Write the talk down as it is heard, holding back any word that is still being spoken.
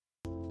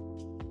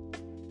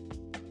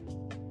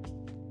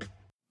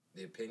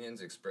The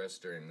opinions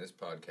expressed during this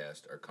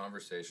podcast are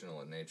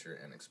conversational in nature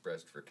and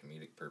expressed for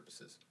comedic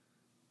purposes.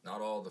 Not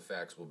all the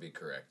facts will be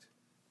correct.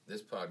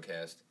 This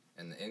podcast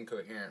and the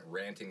incoherent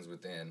rantings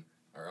within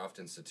are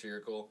often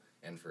satirical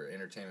and for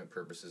entertainment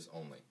purposes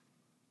only.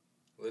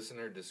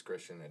 Listener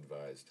discretion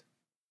advised.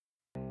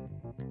 That's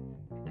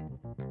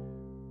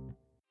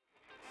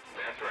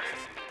right.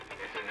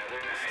 It's another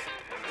night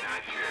of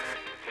Not Sure.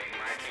 Take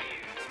my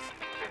keys.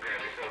 So grab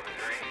yourself a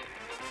drink,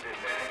 sit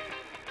back,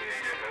 hear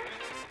your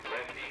host,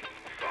 Lefty,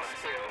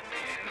 Foxtail,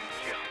 and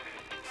Junk.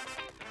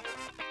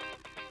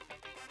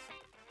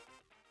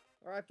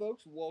 All right,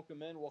 folks, welcome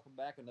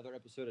back. Another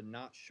episode of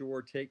Not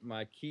Sure, Take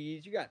My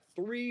Keys. You got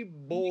three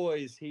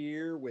boys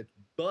here with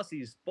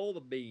bussies full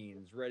of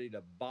beans, ready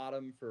to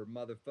bottom for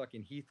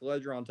motherfucking Heath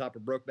Ledger on top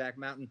of Brokeback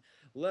Mountain.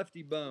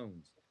 Lefty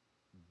Bones,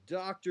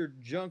 Dr.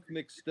 Junk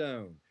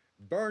McStone,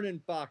 Burning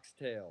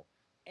Foxtail,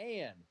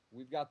 and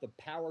we've got the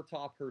power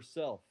top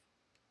herself.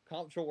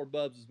 Comptroller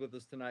Bubs is with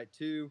us tonight,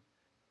 too.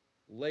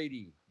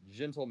 Lady,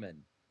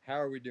 gentlemen, how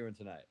are we doing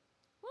tonight?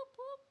 Whoop,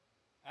 whoop.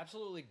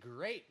 Absolutely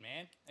great,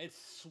 man. It's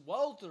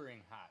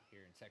sweltering hot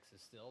here in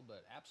Texas still,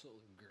 but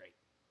absolutely great.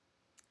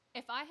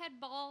 If I had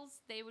balls,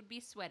 they would be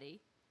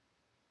sweaty.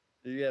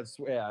 You have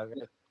sweat. Yeah,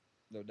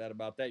 no doubt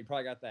about that. You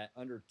probably got that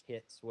under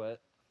tit sweat.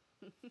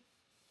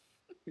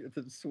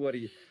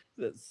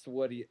 that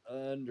sweaty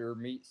under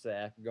meat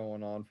sack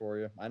going on for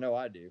you. I know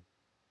I do.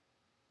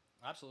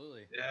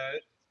 Absolutely. Yeah,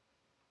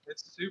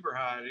 it's super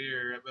hot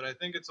here, but I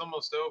think it's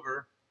almost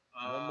over.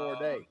 One more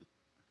day.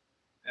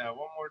 Yeah,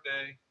 one more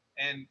day.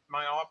 And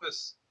my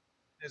office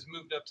has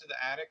moved up to the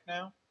attic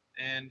now,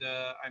 and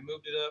I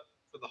moved it up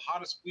for the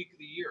hottest week of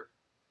the year.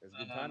 It's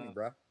good timing,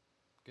 bro.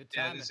 Good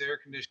Yeah, timing. this air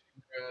conditioning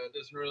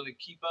doesn't really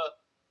keep up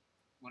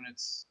when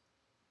it's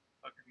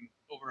fucking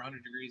over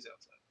 100 degrees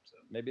outside. So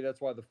Maybe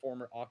that's why the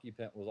former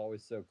occupant was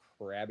always so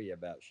crabby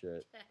about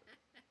shit.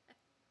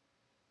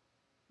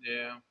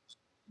 yeah,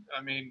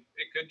 I mean,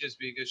 it could just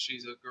be because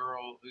she's a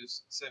girl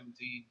who's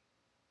 17.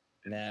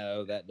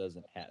 No, that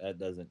doesn't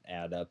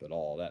add up at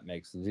all. That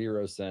makes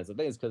zero sense. I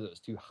think it's because it was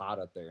too hot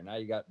up there. Now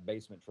you got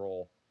basement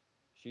troll.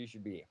 She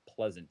should be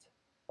pleasant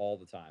all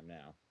the time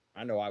now.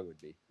 I know I would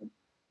be.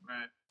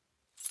 Right.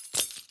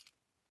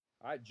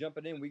 All right,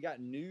 jumping in, we got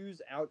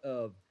news out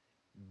of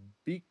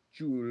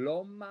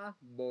Bichuloma,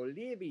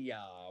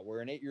 Bolivia,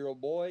 where an 8-year-old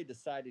boy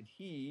decided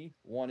he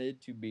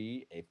wanted to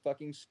be a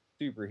fucking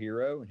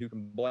superhero, and who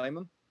can blame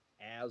him?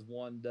 As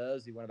one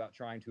does, he went about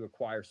trying to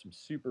acquire some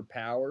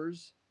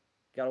superpowers.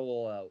 Got a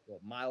little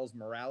Miles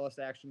Morales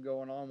action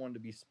going on, wanted to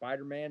be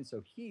Spider-Man,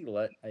 so he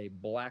let a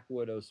Black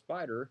Widow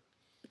spider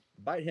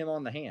bite him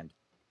on the hand.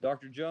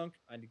 Dr. Junk,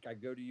 I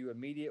go to you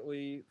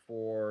immediately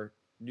for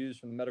news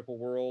from the medical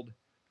world.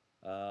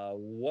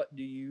 What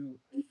do you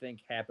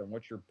think happened?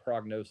 What's your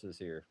prognosis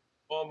here?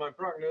 Well, my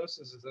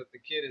prognosis is that the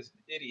kid is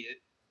an idiot,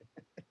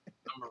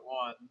 number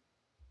one.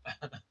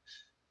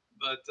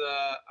 But,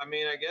 I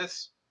mean, I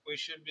guess we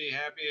should be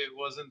happy it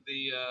wasn't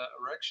the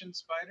erection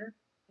spider.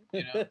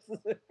 You know?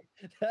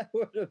 That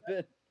would have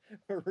been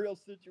a real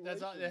situation.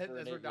 That's for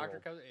an where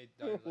Doctor 8-year-old.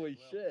 comes. Holy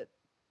shit.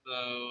 So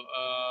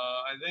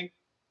I think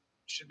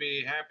should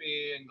be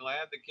happy and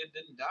glad the kid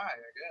didn't die,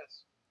 I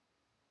guess.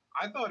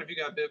 I thought if you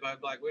got bit by a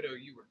Black Widow,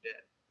 you were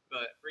dead.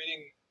 But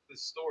reading the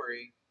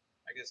story,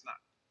 I guess not.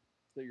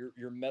 So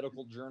your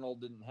medical journal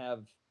didn't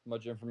have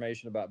much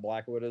information about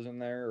Black Widows in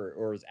there,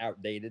 or is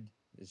outdated?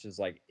 It's just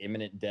like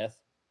imminent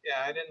death.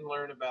 Yeah, I didn't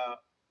learn about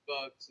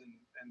bugs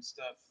and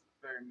stuff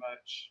very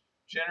much.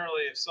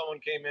 Generally, if someone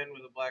came in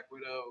with a Black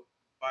Widow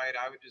bite,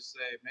 I would just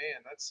say,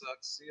 man, that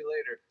sucks. See you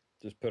later.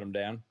 Just put them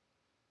down.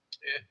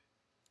 Yeah.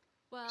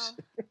 Well,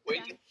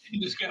 Wait, yeah. you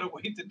just gotta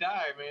wait to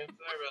die, man.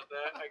 Sorry about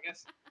that. I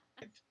guess,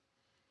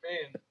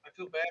 man, I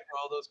feel bad for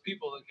all those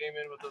people that came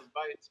in with those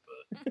bites,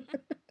 but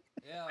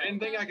Yeah. I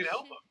didn't think I could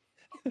help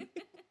them.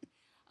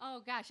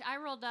 Oh, gosh. I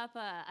rolled up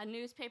a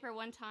newspaper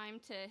one time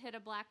to hit a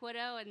Black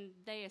Widow, and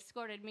they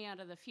escorted me out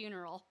of the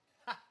funeral.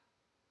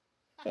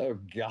 Oh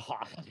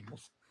God.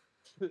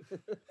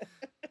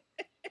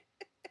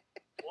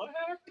 What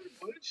happened?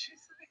 What did she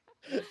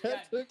say?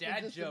 That took me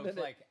Dad just a jokes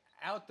minute. like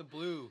out the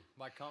blue.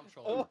 My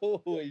comptroller.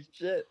 Holy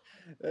shit!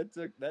 That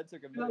took a minute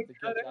to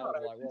Cut catch out.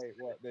 on. Like, wait,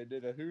 what? They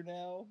did a who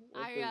now?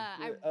 What I, the I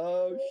shit?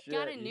 Oh shit!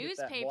 Got a You hit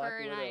that newspaper, Black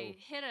and I Widow.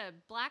 hit a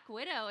Black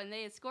Widow, and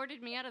they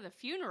escorted me out of the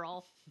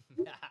funeral.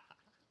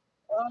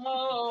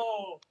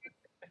 Oh.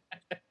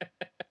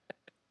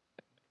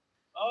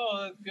 Oh,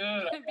 that's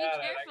good. I Be got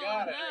it. I careful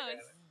got on it. I got those.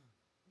 it.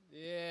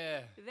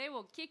 Yeah. They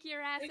will kick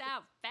your ass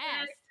out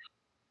fast.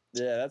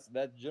 Yeah,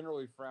 that's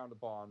generally frowned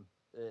upon.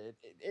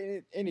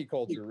 Any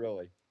culture,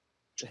 really.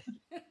 Yeah,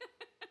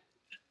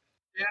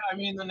 I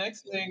mean, the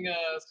next thing,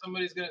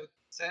 somebody's going to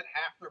set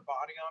half their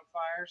body on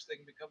fire so they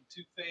can become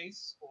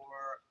Two-Face,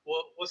 or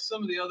what's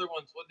some of the other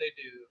ones? What'd they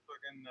do?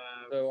 Fucking.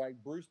 So like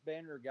Bruce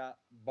Banner got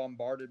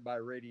bombarded by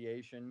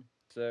radiation,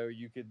 so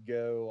you could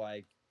go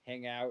like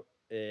hang out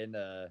in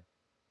the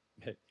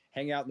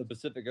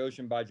Pacific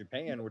Ocean by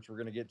Japan, which we're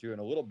going to get to in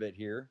a little bit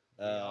here.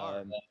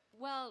 are.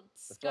 Well,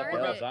 fuck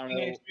What else? about Scarlet. I don't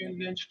Teenage know.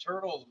 Mutant Ninja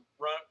Turtles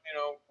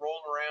roll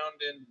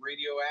around in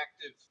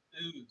radioactive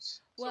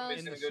ooze. Well, Somebody's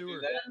In going the to go do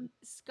sewer. that.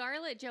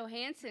 Scarlett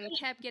Johansson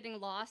kept getting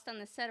lost on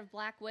the set of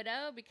Black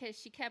Widow because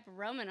she kept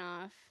roaming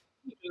off.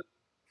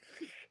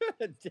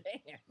 Damn.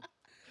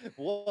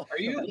 Welcome Are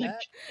you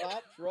back,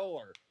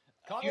 Comptroller.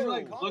 you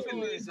like Comptroller looking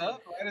is these in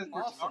up right as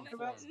we're awesome talking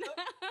about form.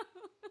 stuff?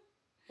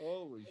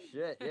 Holy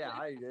shit! Yeah,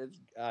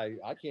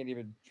 I can't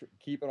even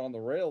keep it on the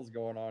rails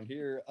going on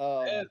here.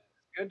 Ed, it's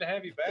good to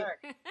have you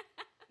back.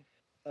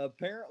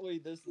 Apparently,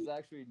 this is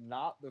actually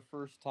not the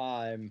first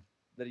time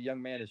that a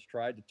young man has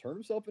tried to turn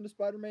himself into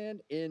Spider-Man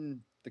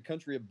in the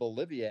country of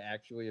Bolivia.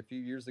 Actually, a few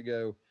years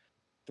ago,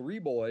 3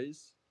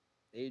 boys,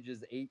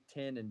 ages 8,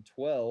 10, and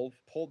 12,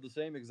 pulled the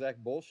same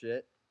exact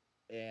bullshit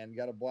and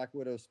got a Black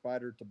Widow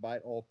spider to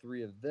bite all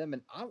 3 of them.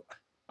 And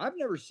I've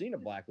never seen a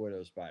Black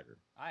Widow spider.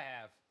 I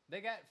have. They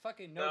got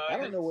fucking no No, I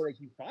don't know parents. where they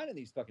keep finding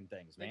these fucking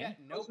things, They man. got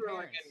no Those are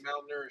like parents. in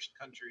malnourished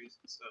countries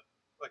and stuff,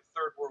 like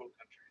third world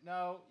countries.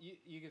 No,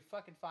 you could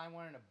fucking find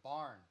one in a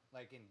barn,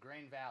 like in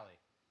Grain Valley.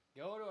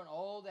 Go to an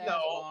old ass No,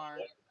 barn.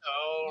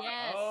 no,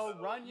 Yes. Oh,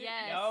 run your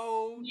Yes.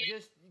 no,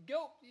 just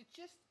go.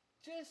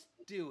 Just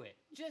do it.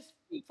 Just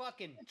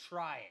fucking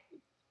try it.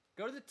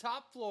 Go to the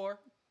top floor.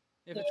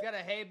 If it's got a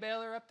hay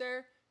baler up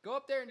there, go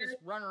up there and just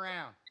run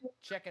around.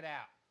 Check it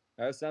out.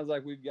 That sounds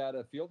like we've got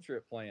a field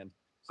trip planned.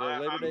 So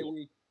I'm Labor Day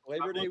week,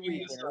 looking when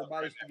this up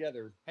everybody's right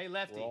together, Hey,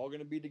 Lefty. we're all going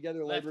to be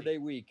together Labor Lefty. Day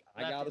week.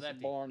 I got us Lefty.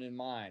 a barn in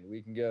mind.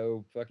 We can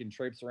go fucking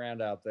traipse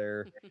around out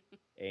there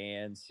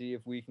and see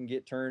if we can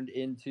get turned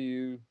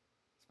into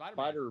Spider-Man.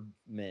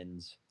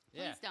 Spider-Men's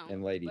Yeah. Please don't.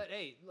 and lady. But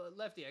hey,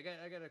 Lefty, I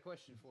got a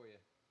question for you.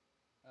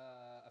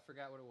 I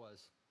forgot what it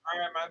was. All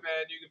right, my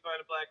bad. You can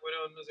find a Black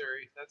Widow in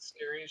Missouri. That's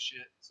scary as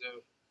shit. So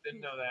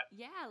didn't know that.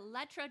 Yeah,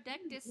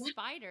 Leptrodectus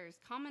spiders,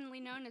 commonly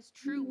known as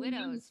true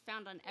widows,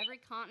 found on every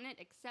continent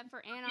except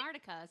for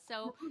Antarctica.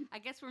 So I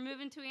guess we're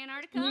moving to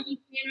Antarctica?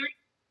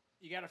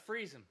 You gotta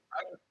freeze them.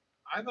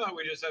 I thought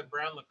we just had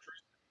brown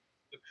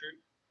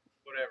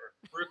whatever,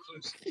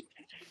 recluse.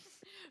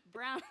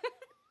 Brown.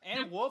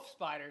 And wolf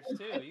spiders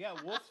too. You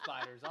got wolf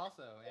spiders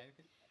also. Man.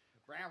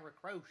 Brown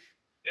recroche.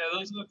 Yeah,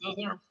 those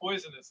aren't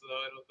poisonous though.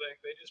 I don't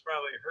think they just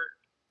probably hurt.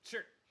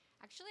 Sure.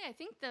 Actually, I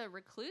think the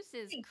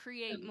recluses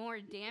create more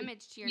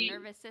damage to your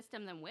nervous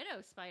system than widow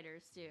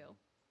spiders do.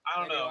 I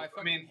don't know. I I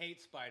fucking mean, hate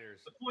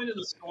spiders. the point of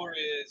the story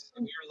is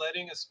if you're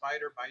letting a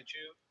spider bite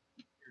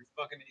you, you're a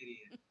fucking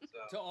idiot. To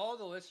So all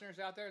the listeners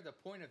out there, the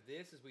point of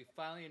this is we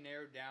finally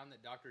narrowed down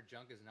that Dr.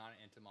 Junk is not an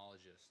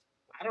entomologist.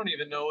 I don't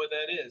even know what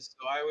that is.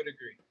 So I would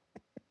agree.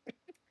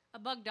 A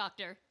bug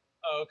doctor.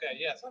 Oh, okay.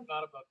 Yes, I'm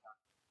not a bug doctor.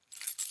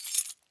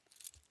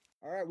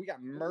 All right, we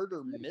got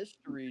murder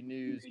mystery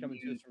news coming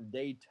to us from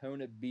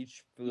Daytona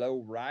Beach,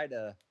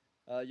 Florida.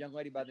 A young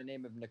lady by the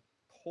name of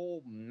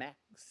Nicole Max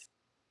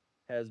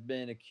has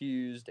been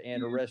accused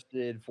and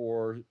arrested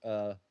for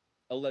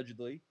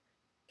allegedly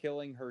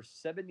killing her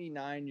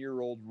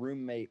 79-year-old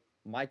roommate,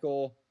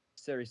 Michael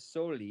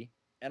Cerisoli.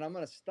 And I'm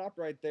going to stop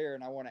right there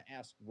and I want to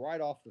ask right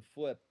off the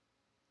flip,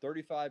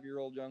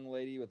 35-year-old young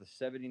lady with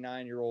a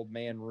 79-year-old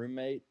man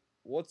roommate,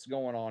 what's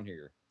going on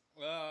here?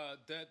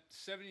 That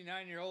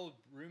 79-year-old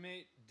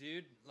roommate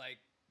dude, like,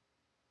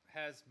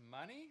 has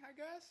money, I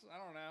guess?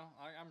 I don't know.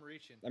 I'm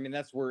reaching. I mean,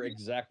 that's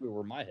exactly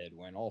where my head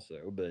went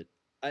also. But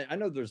I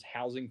know there's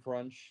housing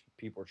crunch.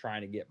 People are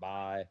trying to get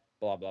by,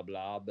 blah, blah,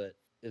 blah. But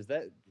is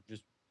that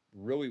just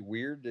really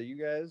weird to you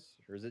guys?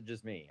 Or is it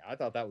just me? I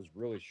thought that was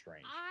really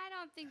strange. I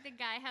don't think the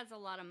guy has a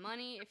lot of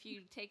money if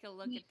you take a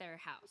look at their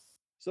house.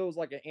 So it was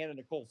like an Anna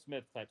Nicole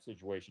Smith type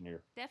situation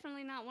here.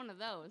 Definitely not one of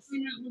those.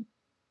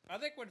 I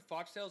think when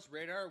Foxtail's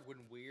radar, when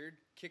weird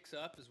kicks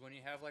up, is when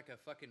you have like a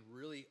fucking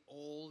really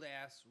old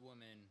ass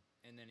woman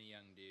and then a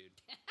young dude.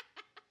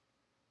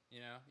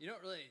 You know, you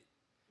don't really.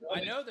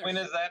 I know there's. When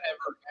has that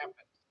ever happened?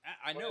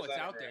 I know when has it's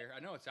that out ever there. I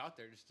know it's out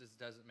there. Just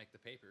doesn't make the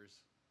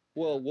papers.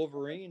 Well,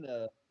 Wolverine,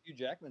 Hugh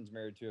Jackman's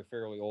married to a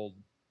fairly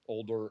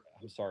older.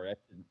 I'm sorry,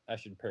 I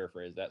should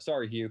paraphrase that.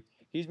 Sorry, Hugh.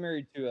 He's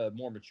married to a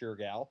more mature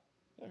gal.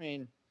 I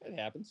mean, it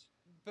happens.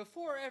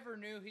 Before I ever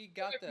knew he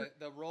got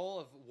the role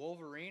of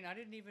Wolverine, I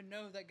didn't even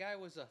know that guy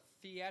was a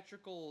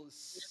theatrical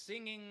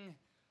singing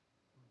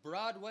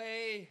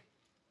Broadway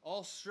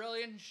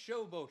Australian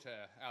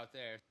showboater out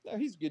there. No,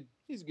 he's good.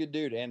 He's a good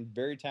dude and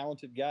very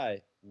talented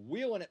guy.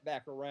 Wheeling it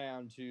back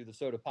around to the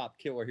soda pop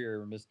killer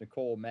here, Miss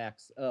Nicole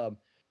Max.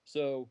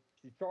 So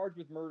she's charged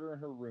with murdering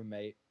her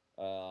roommate.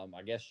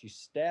 I guess she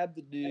stabbed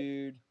the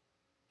dude.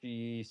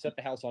 She set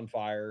the house on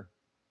fire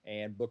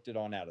and booked it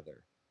on out of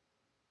there.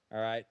 All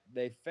right.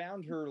 They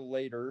found her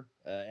later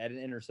at an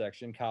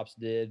intersection. Cops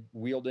did,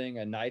 wielding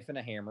a knife and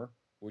a hammer,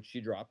 which she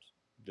dropped,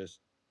 just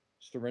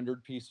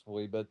surrendered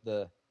peacefully. But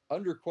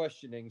under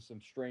questioning, some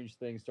strange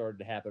things started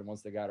to happen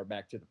once they got her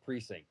back to the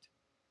precinct.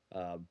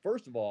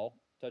 First of all,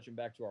 touching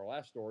back to our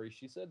last story,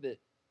 she said that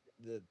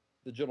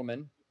the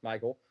gentleman,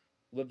 Michael,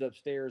 lived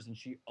upstairs and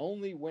she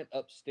only went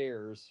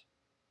upstairs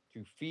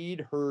to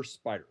feed her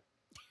spider.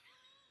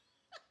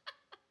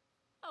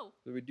 Oh.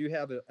 So we do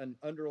have an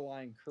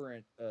underlying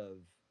current of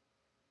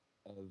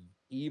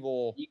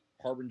evil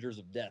harbingers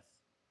of death,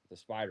 the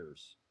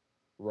spiders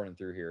running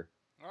through here.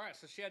 All right,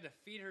 so she had to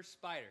feed her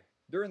spider.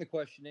 During the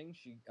questioning,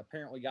 she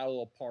apparently got a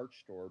little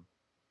parched or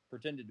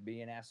pretended to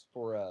be and asked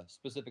for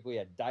specifically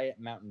a Diet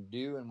Mountain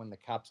Dew. And when the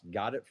cops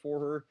got it for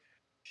her,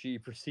 she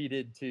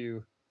proceeded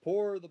to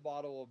pour the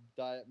bottle of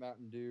Diet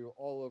Mountain Dew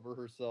all over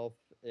herself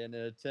in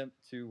an attempt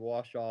to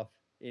wash off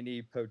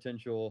any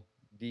potential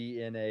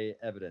DNA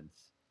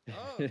evidence.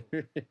 Oh. I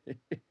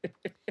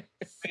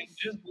mean,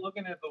 just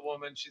looking at the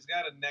woman, she's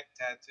got a neck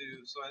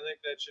tattoo, so I think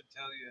that should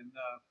tell you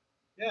enough.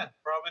 Yeah,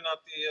 probably not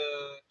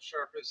the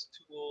sharpest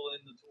tool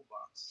in the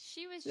toolbox.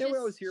 She was We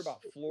always hear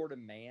about Florida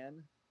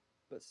man,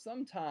 but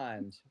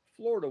sometimes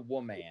Florida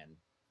woman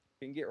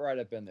can get right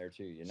up in there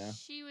too, you know?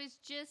 She was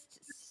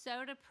just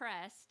so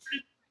depressed.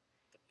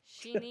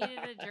 She needed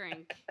a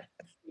drink.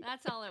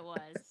 That's all it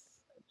was.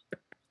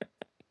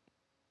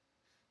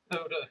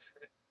 Soda.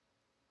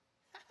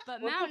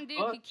 But What the Mountain Dew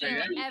fuck, could kill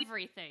man?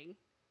 everything.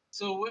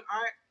 So wait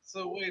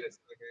a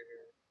second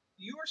here.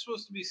 You were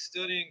supposed to be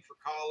studying for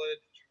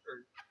college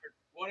or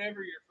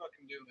whatever you're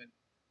fucking doing,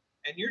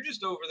 and you're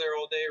just over there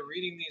all day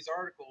reading these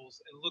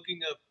articles and looking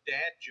up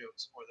dad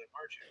jokes for them,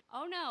 aren't you?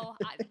 Oh no,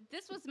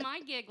 this was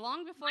my gig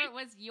long before it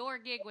was your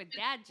gig with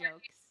dad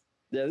jokes.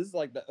 Yeah, this is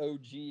like the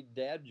OG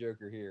dad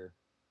joker here.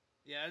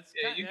 Yeah, it's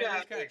Yeah, you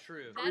got kind of like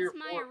true. three or That's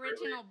my four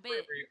original for bit.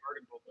 every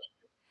article.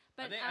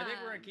 But I think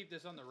we're gonna keep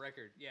this on the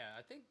record. Yeah,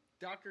 I think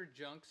Dr.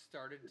 Junk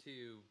started to.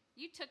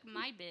 You took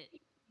my bit.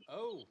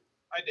 Oh,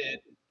 I did.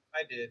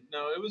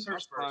 No, it was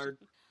hers first.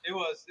 It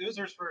was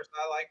hers first.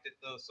 I liked it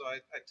though, so I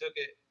took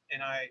it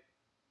and I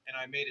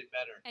made it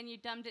better. And you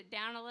dumbed it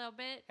down a little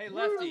bit. hey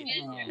Lefty.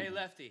 Woo! Hey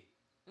Lefty.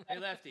 Hey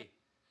Lefty.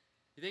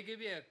 You think it'd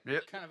be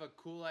a kind of a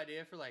cool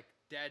idea for like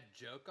dad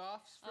joke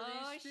offs for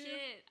Oh these two?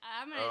 shit!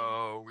 I'm gonna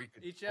Oh, we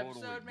could Each totally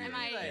episode, do maybe Am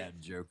I- like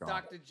Dad joke on.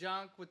 Dr.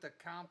 Junk with the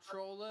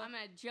comptroller. I'm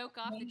gonna joke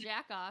off the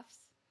jack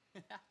offs.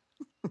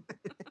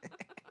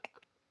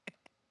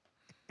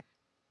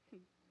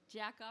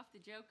 Jack off the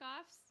joke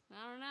offs?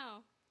 I don't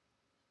know.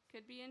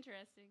 Could be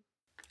interesting.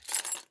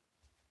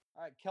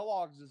 All right,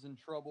 Kellogg's is in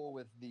trouble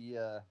with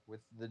the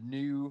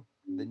neocon,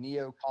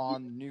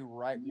 the new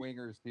right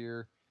wingers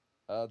here.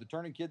 They're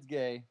turning kids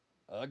gay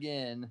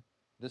again.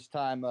 This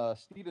time,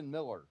 Stephen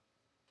Miller,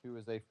 who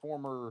is a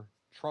former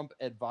Trump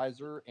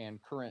advisor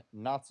and current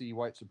Nazi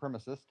white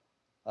supremacist,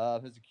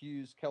 has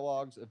accused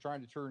Kellogg's of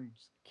trying to turn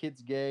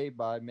kids gay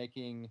by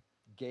making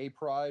gay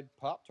pride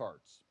Pop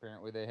Tarts.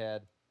 Apparently, they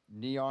had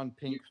neon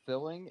pink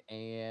filling,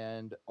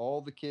 and all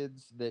the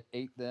kids that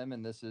ate them,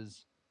 and this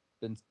has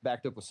been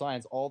backed up with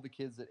science, all the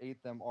kids that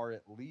ate them are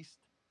at least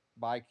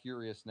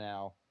bi-curious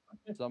now.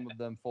 Some of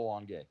them full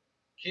on gay.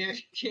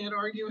 Can't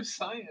argue with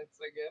science,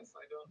 I guess.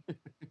 I don't.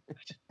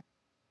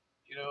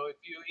 You know, if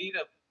you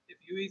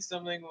eat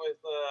something with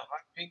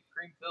hot pink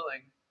cream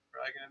filling,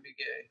 probably gonna be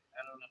gay.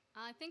 I don't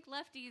know. I think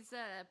Lefty's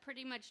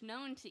pretty much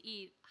known to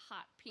eat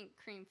hot pink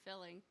cream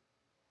filling.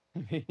 I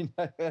mean,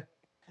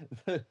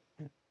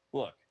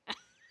 look,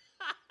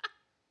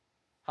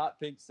 hot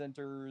pink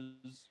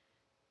centers,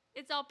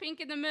 It's all pink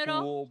in the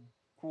middle.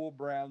 cool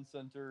brown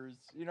centers.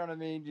 You know what I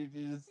mean? You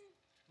just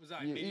Was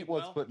that you medium eat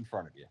what's well? put in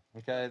front of you.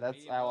 Okay, that's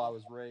Medium how I well.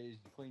 was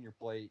raised. You clean your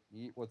plate.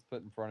 You eat what's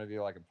put in front of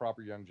you like a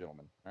proper young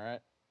gentleman. All right.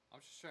 I'm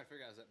just trying to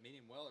figure out, is that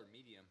medium well or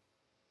medium?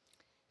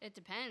 It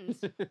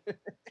depends.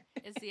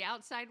 Is the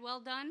outside well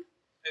done?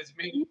 It's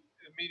medium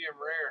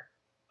rare.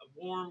 A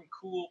warm,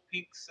 cool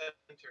pink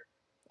center.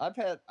 I've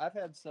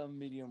had some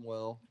medium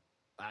well.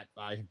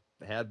 I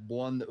had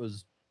one that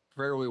was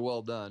fairly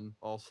well done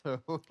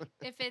also.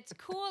 If it's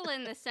cool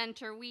in the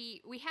center,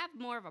 we have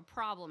more of a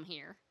problem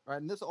here. All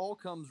right, and this all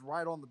comes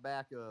right on the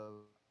back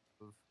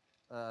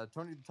of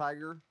Tony the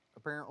Tiger,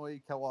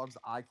 apparently Kellogg's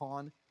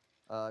icon,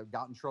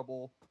 got in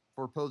trouble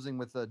for posing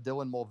with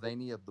Dylan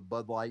Mulvaney of the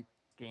Bud Light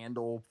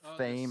scandal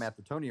fame at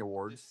the Tony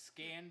Awards,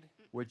 Scanned.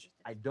 which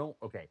I don't.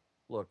 Okay,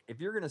 look, if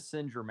you're gonna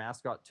send your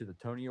mascot to the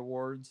Tony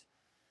Awards,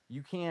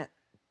 you can't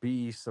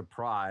be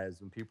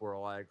surprised when people are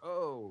like,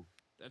 "Oh,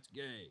 that's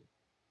gay,"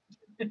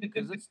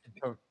 because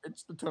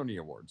it's the Tony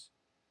Awards.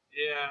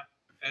 Yeah,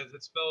 as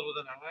it's spelled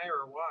with an I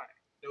or a Y.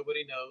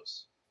 Nobody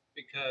knows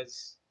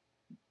because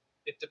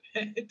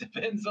it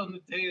depends on the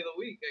day of the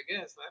week, I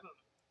guess. I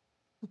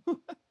don't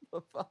know.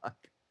 The fuck.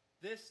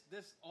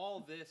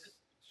 All this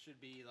should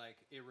be like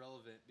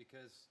irrelevant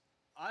because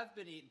I've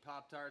been eating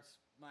Pop Tarts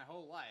my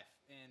whole life,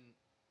 and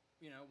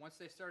you know, once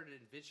they started to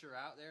venture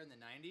out there in the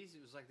 '90s,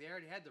 it was like they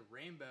already had the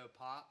Rainbow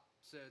Pop.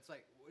 So it's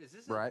like, is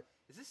this Right.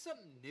 Is this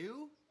something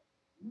new?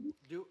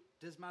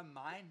 Does my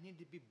mind need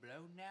to be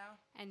blown now?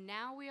 And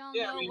now we all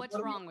Yeah, know I mean, what's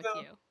what wrong with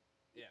about- you.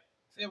 Yeah.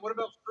 Yeah, what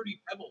about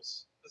Fruity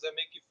Pebbles? Does that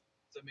make you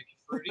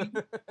fruity?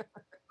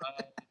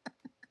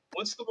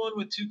 What's the one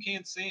with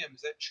Toucan Sam?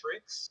 Is that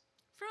Trix?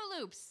 Fruit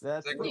Loops.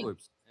 That's Is that Fruit good?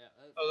 Loops.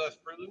 Yeah. Oh, that's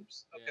Fruit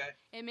Loops. Yeah. Okay.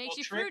 It makes Well,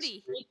 you Trix-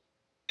 fruity.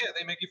 Yeah,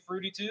 they make you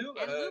fruity too.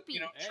 And loopy. You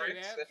know, Hey,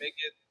 tricks yeah. that make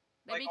it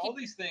They like make all you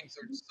these things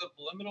are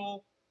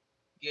subliminal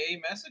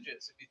gay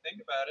messages. If you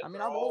think about it, I mean,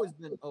 they're I've all- always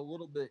been a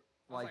little bit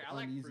I was like like, I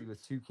like uneasy with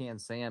fruits. Toucan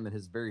Sam and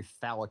his very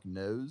phallic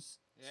nose.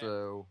 Yeah.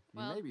 So you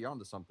Well- may be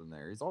onto something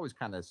there. He's always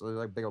kind of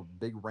like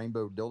big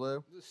rainbow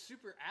dildo. The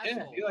super Yeah,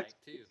 asshole he likes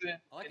like too.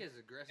 to I like his and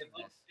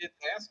aggressiveness. It's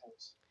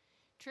assholes.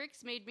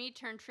 Tricks made me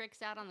turn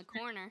Tricks out on the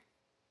corner.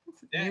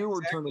 Yeah, You were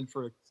exactly. turning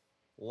tricks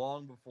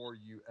long before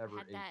you ever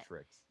Had ate that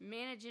tricks.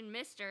 managing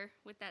mister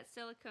with that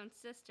silicone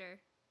sister.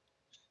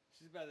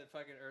 She's about the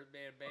fucking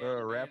Earthman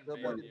band. Wrapped up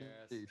like your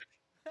a ass. dish.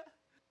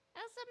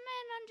 That's a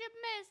managing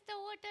mister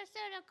with a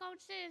silicone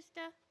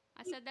sister.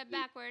 I said that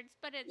backwards,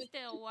 but it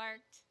still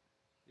worked.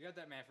 You got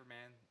that man for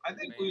man. I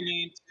think we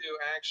need to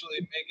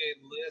actually make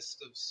a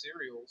list of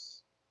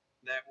cereals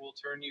that will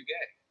turn you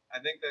gay. I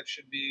think that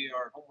should be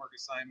our homework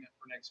assignment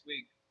for next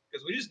week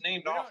because we just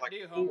named We off don't like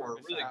do 4 homework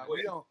really assignments.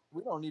 quick.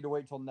 We don't need to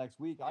wait till next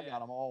week. I Yeah. got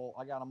them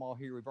all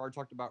here. We've already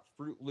talked about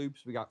Fruit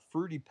Loops. We got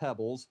Fruity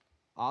Pebbles.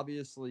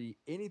 Obviously,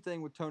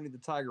 anything with Tony the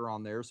Tiger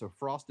on there. So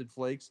Frosted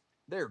Flakes,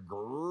 they're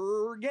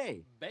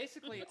gay.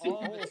 Basically Whole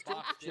all this string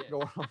box shit did.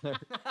 going on there.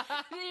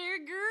 They're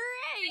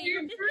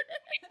great.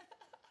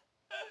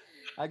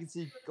 I can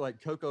see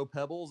like Cocoa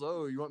Pebbles.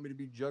 Oh, you want me to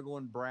be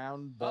juggling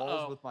brown balls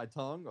Uh-oh. with my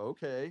tongue?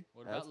 Okay.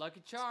 What about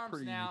Lucky Charms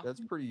pretty, now? That's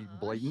pretty Oh,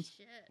 blatant.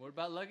 shit. What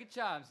about Lucky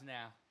Charms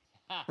now?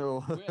 Ha,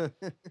 So,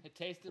 it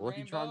tasted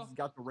Lucky rainbow. Charms has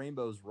got the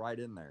rainbows right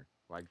in there.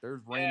 Like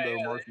there's Yeah, rainbow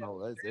yeah,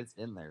 marshmallow. It's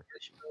in there.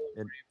 Marshmallow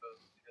And-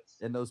 rainbow, yes.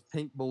 And those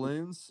pink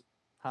balloons.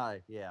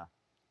 Hi, yeah.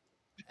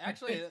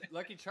 Actually,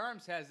 Lucky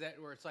Charms has that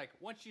where it's like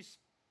once you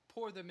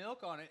pour the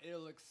milk on it,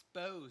 it'll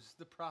expose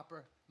the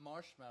proper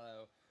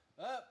marshmallow.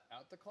 Up,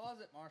 out the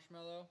closet,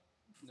 marshmallow.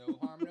 No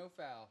harm, no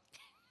foul.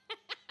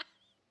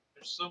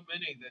 There's so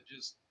many that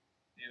just,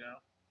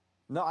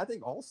 No, I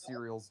think all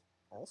cereals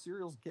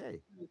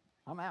gay.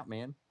 I'm out,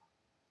 man.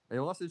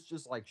 Unless it's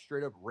just like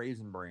straight up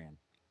Raisin Bran.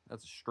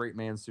 That's a straight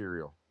man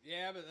cereal.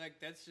 Yeah, but like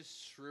that's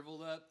just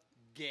shriveled up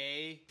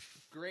gay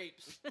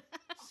grapes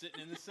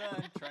sitting in the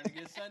sun trying to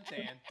get a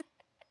suntan.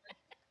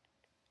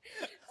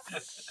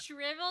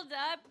 Shriveled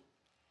up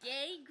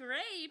gay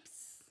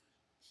grapes.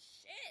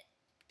 Shit.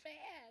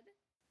 Bad.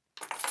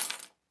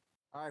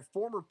 All right,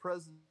 former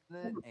president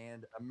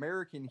and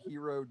American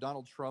hero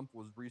Donald Trump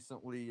was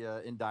recently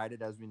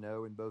indicted, as we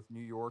know, in both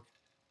New York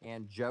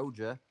and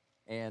Georgia,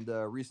 and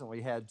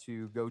recently had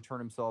to go turn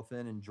himself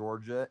in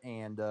Georgia.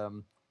 And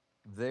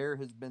there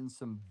has been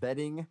some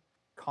betting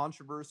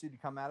controversy to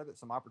come out of it,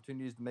 some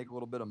opportunities to make a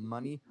little bit of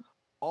money,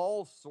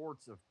 all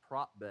sorts of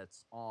prop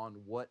bets on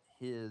what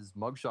his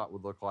mugshot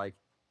would look like.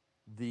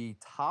 The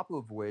top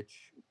of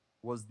which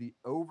was the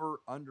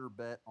over-under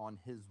bet on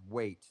his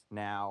weight.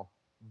 Now,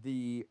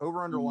 the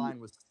over-under line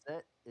was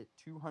set at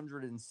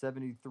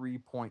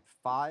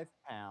 273.5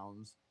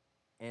 pounds,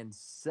 and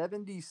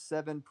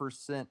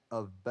 77%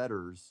 of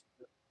bettors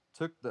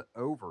took the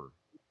over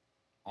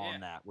on Yeah,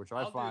 that, which I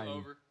I'll do find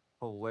over.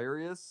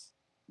 hilarious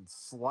and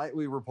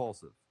slightly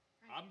repulsive.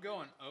 I'm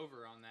going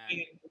over on that.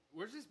 He-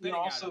 Where's this he betting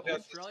out also of? got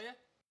this- Australia?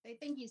 They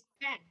think he's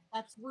fat.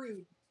 That's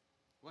rude.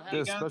 What He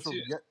This happened? got special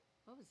to- get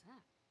What was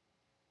that?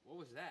 What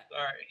was that?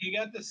 all right, he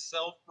got to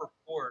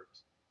self-report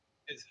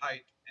his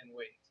height and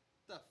weight.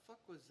 What the fuck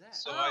was that?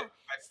 So Oh,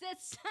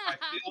 That's I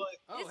feel like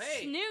oh, it's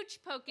hey. Snooch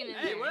poking in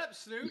Hey, there. what up,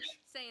 Snooch?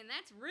 Saying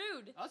that's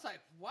rude. I was like,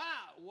 wow,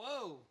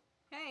 whoa.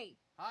 Hey,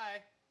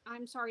 Hi.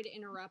 I'm sorry to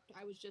interrupt.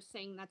 I was just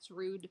saying that's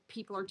rude.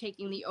 People are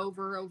taking the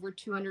over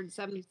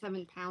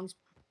 277 pounds.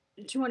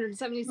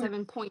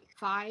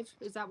 277.5.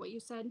 Is that what you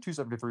said?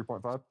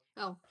 273.5.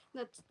 Oh,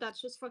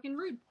 that's just fucking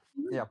rude.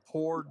 Yeah,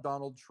 poor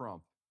Donald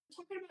Trump.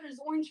 Talking about his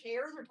orange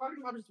hair. They're talking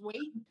about his weight.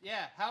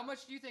 Yeah, how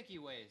much do you think he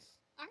weighs?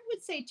 I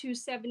would say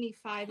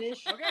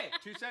 275-ish. Okay,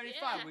 275.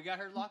 Yeah. We got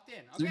her locked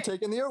in. So you're Okay.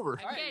 taking the over.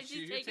 All right, Okay, so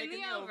she's you're taking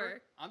the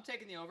over. I'm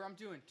taking the over. I'm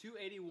doing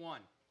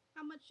 281.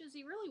 How much does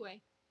he really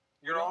weigh?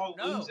 you're We don't all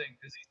know. losing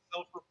because he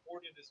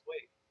self-reported his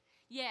weight.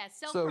 Yeah,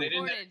 So-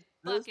 self-reported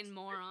This- fucking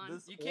moron.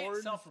 this You can't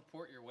orange-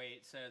 self-report your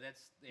weight, so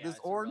that's This it's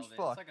orange irrelevant.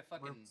 fuck It's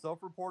like a fucking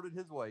self-reported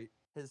his weight,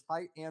 his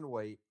height and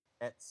weight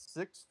at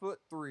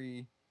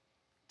 6'3",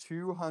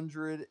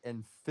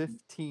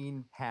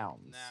 215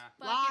 pounds.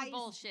 nah. Fucking Lies.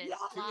 bullshit. Yeah.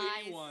 Lies.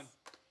 281.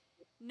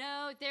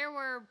 No, there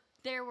were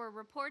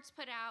reports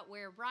put out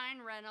where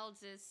Ryan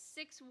Reynolds is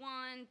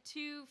 6'1",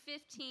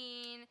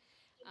 215.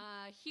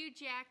 Hugh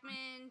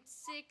Jackman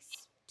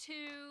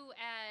 6'2"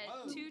 at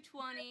Whoa.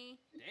 220.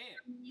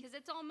 Damn. Because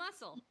it's all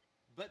muscle.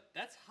 But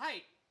that's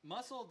height.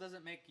 Muscle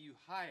doesn't make you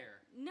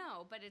higher.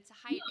 No, but it's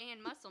height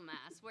and muscle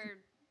mass. Where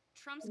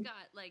Trump's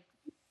got like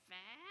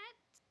fat.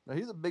 Now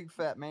he's a big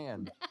fat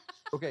man.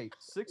 Okay,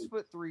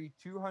 6'3",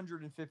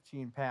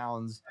 215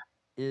 pounds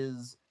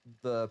is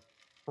the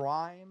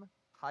prime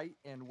height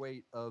and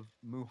weight of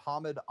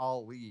Muhammad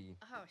Ali,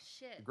 Oh the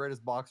shit.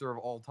 greatest boxer of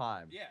all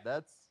time. Yeah.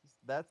 That's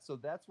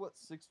what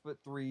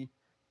 6'3",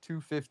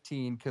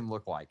 215 can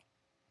look like.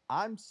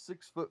 I'm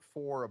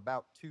 6'4",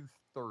 about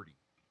 230.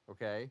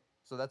 Okay,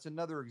 so that's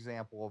another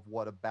example of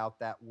what about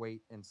that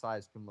weight and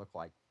size can look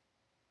like.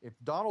 If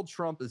Donald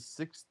Trump is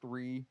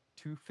 6'3",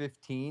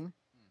 215,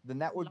 then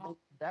that would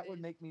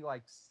make me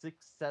like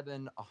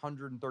 6'7",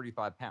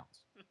 135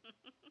 pounds.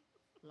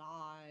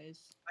 Lies.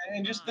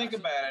 And just think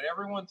about it.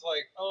 Everyone's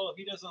like, "Oh,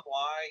 he doesn't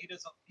lie. He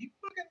doesn't. He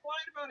fucking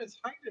lied about his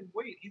height and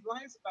weight. He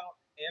lies about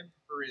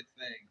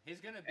everything."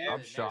 He's gonna be I'm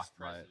the shocked next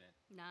by it. president.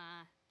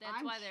 Nah, that's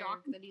I'm why they're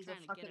shocked that he's a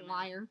trying to get fucking him out.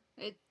 liar.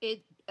 It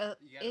You gotta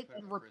put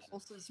him in prison.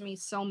 repulses me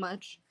so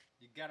much.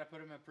 You gotta put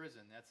him in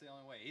prison. That's the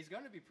only way. He's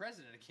gonna be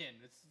president again.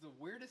 It's the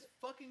weirdest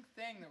fucking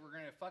thing that we're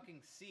gonna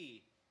fucking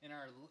see in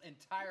our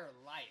entire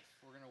life.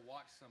 We're gonna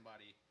watch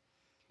somebody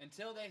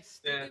until they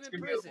stick Yeah, him it's in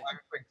gonna prison. be a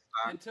laughing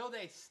stock. Until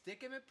they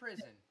stick him in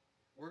prison,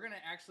 we're gonna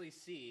actually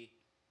see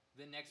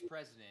the next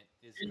president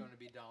is gonna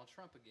be Donald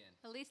Trump again.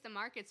 At least the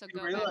markets will You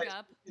go realize back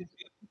up.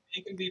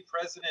 he can be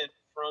president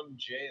from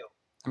jail.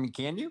 I mean,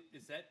 can you?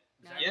 Is that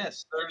No.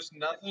 Yes, there's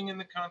nothing in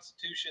the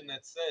Constitution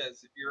that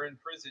says if you're in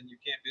prison, you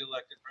can't be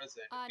elected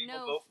president. If people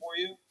No, vote for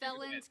you,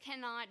 felons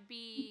cannot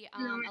be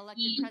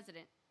elected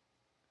president.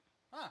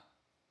 Huh?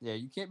 Yeah,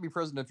 you can't be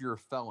president if you're a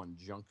felon,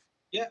 junk.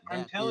 yeah, I'm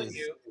That telling is-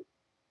 you,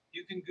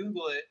 you can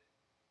Google it.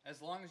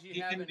 As long as you He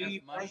have can enough be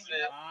money.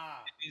 president.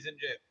 Ah, If he's in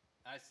jail.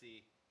 I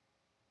see.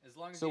 As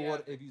long as So you what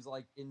have, if he's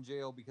like in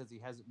jail because he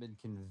hasn't been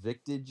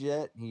convicted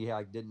yet? He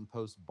like didn't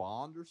post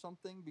bond or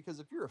something? Because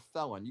if you're a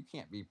felon, you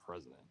can't be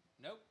president.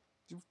 Nope.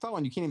 If you're a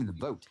felon, you can't even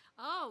vote.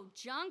 Oh,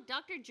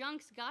 Dr.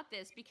 Junk's got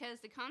this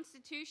because the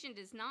Constitution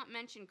does not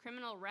mention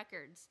criminal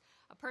records.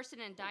 A person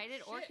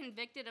indicted or shit.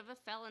 convicted of a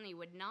felony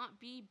would not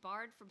be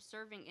barred from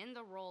serving in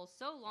the role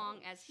so long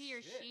Oh, as he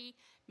or shit. she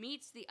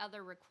meets the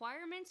other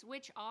requirements,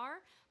 which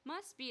are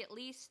must be at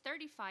least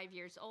 35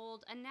 years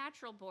old, a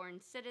natural-born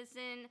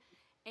citizen,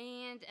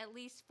 and at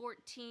least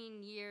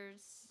 14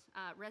 years,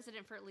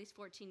 resident for at least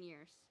 14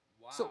 years.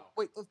 Wow. So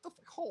wait,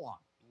 hold on.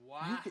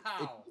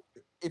 wow.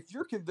 If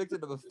you're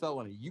convicted of a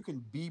felony, you can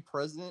be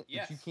president,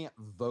 but you Yes. can't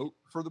vote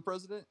for the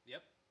president.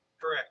 Yep.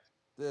 Correct.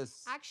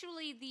 This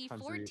Actually, the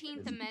country 14th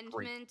is great.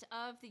 Amendment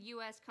of the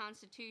U.S.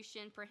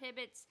 Constitution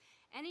prohibits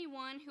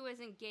anyone who has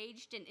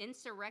engaged in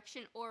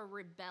insurrection or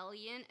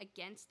rebellion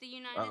against the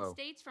United Uh-oh.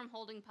 States from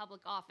holding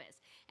public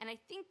office. And I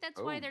think that's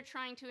why Oh. they're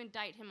trying to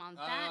indict him on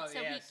that, Oh,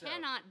 so yeah, he so-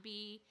 cannot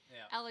be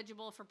Yeah.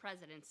 eligible for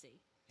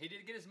presidency. He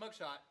did get his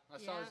mugshot. I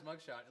saw Yeah. his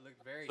mugshot. It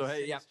looked very So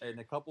hey, yeah, sinister. and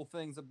a couple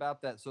things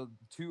about that. So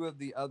two of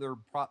the other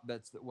prop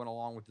bets that went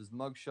along with his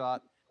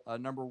mugshot.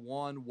 Number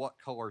one, what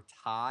color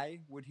tie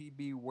would he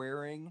be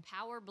wearing?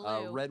 Power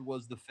blue. Red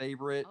was the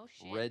favorite. Oh,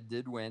 shit. Red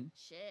did win.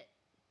 Shit.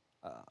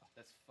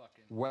 That's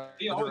fucking. Whether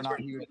He or always not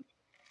wears he would,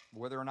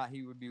 whether or not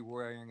he would be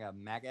wearing a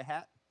MAGA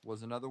hat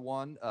was another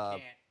one.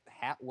 Can't.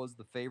 Hat was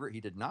the favorite. He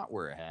did not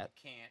wear a hat,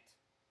 Can't.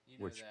 You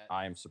know which that.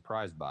 I am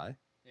surprised by.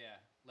 Yeah.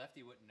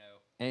 Lefty wouldn't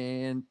know.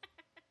 And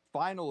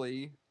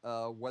finally,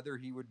 whether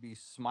he would be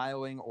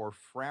smiling or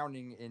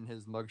frowning in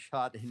his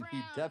mugshot, and he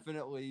Frown.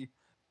 definitely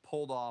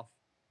pulled off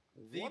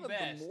The one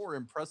best. of the more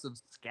impressive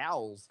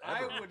scowls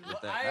I ever. would-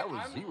 with that. I- That was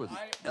I'm- he was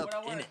I- up what I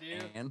in wanna it, do-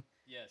 man.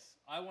 Yes.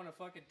 I want to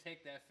fucking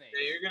take that face.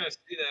 Yeah, you're gonna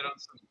see that on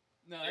some.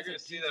 No, You're that's gonna a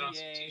see that on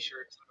some GTA.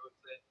 T-shirts. I would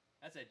say.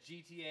 That's a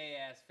GTA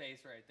ass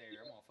face right there.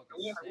 I'm gonna fucking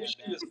I wish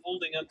stab he was that.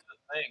 holding up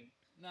the thing.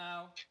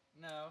 No,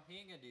 he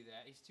ain't gonna do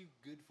that. He's too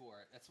good for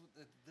it. That's what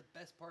the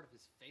best part of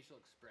his facial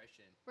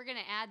expression. We're going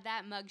to add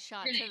that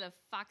mugshot to the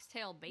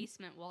Foxtail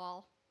basement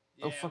wall.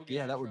 Oh we'll fuck get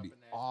yeah, that would Trump be in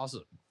there.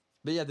 awesome.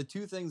 But yeah, the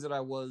two things that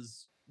I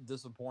was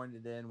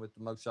disappointed in with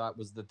the mugshot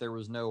was that there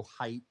was no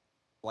height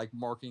like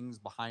markings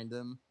behind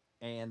him,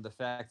 and the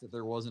fact that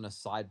there wasn't a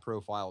side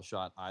profile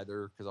shot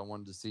either, because I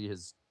wanted to see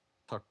his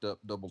tucked up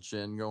double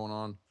chin going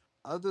on.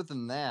 Other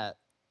than that,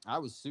 I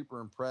was super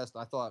impressed.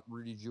 I thought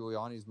Rudy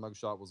Giuliani's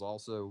mugshot was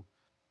also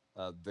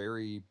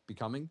very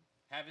becoming.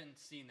 Haven't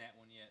seen that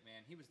one yet,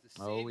 man. He was the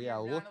Oh savior yeah,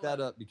 of look that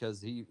 9/11. up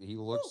because he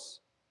looks.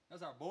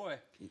 That's our boy.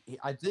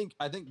 I think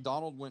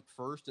Donald went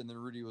first, and then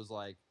Rudy was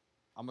like,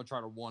 "I'm gonna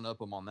try to one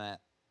up him on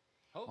that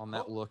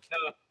look."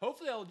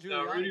 Hopefully, old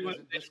No, Giuliani Rudy went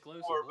doesn't before,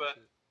 disclose but-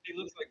 the bullshit. He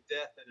looks like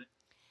death in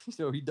it.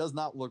 So he does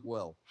not look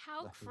well.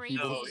 How He crazy.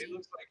 No, he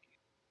looks like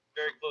he's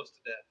very close to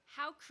death.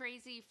 How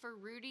crazy for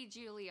Rudy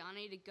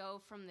Giuliani to go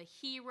from the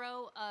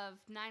hero of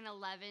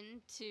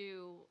 9/11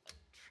 to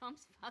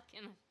Trump's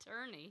fucking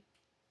attorney.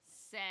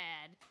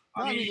 Sad.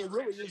 I mean, it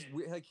really is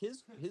weird. Like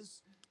his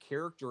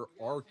character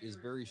arc is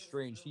very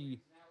strange. He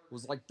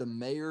was like the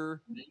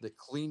mayor that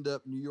cleaned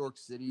up New York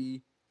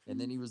City, and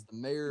then he was the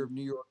mayor of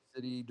New York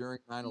City during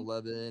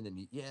 9/11, and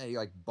he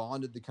like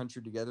bonded the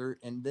country together,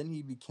 and then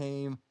he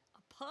became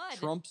A pud.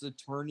 Trump's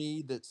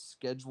attorney that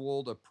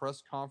scheduled a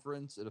press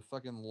conference at a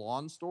fucking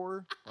lawn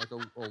store, like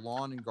a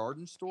lawn and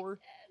garden store,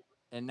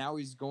 and now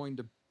he's going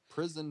to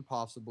prison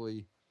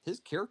possibly. His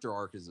character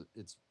arc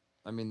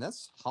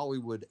that's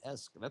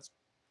Hollywood-esque. That's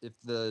if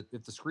the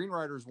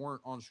screenwriters weren't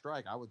on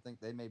strike, I would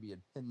think they maybe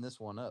had pinned this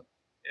one up.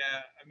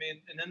 Yeah, I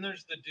mean, and then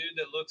there's the dude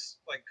that looks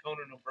like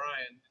Conan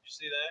O'Brien. Did you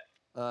see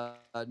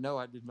that? No,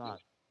 I did not.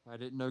 I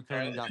didn't know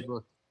Conan got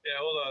booked. Yeah,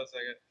 hold on a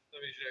second.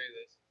 Let me show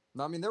you this.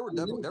 No, I mean there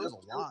was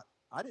a lot.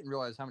 I didn't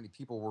realize how many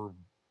people were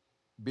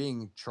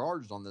being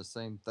charged on this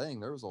same thing.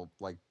 There was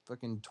like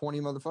fucking 20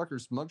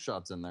 motherfuckers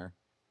mugshots in there.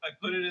 I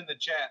put it in the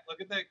chat. Look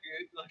at that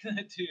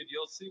dude.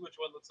 You'll see which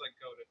one looks like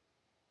Conan.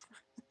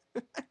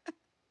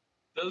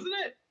 Doesn't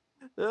it?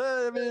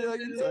 I mean, I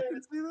can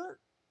see that.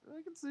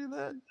 I can see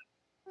that.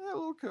 Yeah, a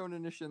little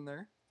Conan-ish in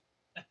there.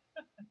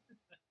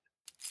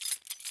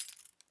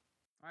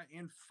 All right,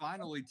 and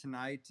finally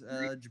tonight,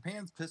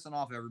 Japan's pissing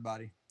off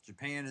everybody.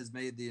 Japan has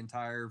made the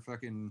entire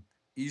fucking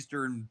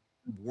Eastern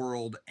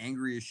world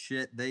angry as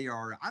shit. They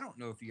are, I don't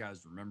know if you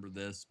guys remember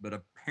this, but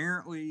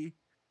apparently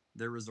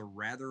there was a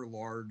rather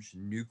large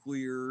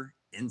nuclear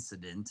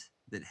incident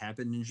that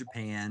happened in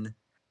Japan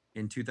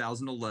in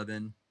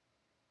 2011.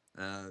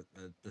 The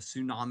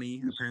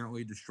tsunami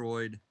apparently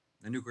destroyed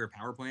a nuclear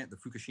power plant, the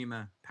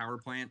Fukushima power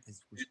plant. It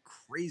was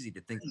crazy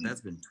to think that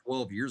that's been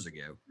 12 years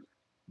ago.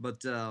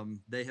 But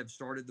they have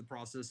started the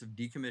process of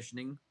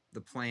decommissioning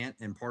the plant,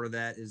 and part of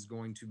that is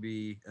going to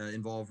be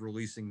involve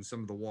releasing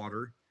some of the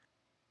water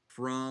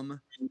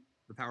from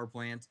the power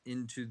plant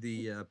into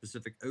the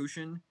Pacific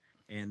Ocean.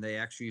 And they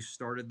actually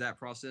started that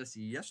process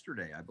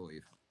yesterday, I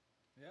believe.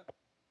 Yep.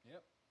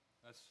 Yep.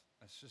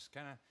 That's just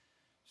kind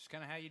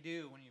of how you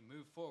do when you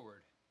move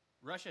forward.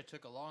 Russia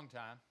took a long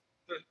time.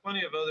 There's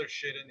plenty of other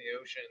shit in the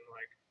ocean.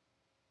 Like,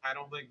 I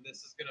don't think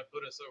this is gonna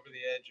put us over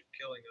the edge of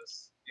killing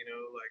us. You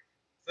know, like,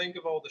 think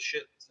of all the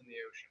shit that's in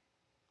the ocean.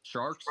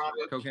 Sharks,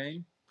 Probably,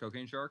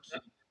 cocaine sharks,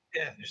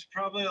 yeah, there's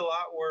probably a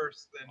lot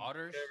worse than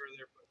Otters? whatever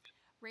they're putting.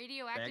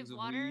 Radioactive bags of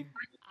water. weed.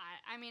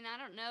 I mean, I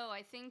don't know.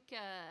 I think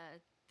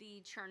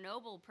the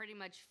Chernobyl pretty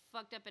much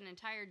fucked up an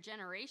entire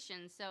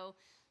generation. So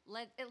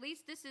at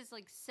least this is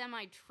like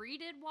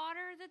semi-treated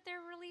water that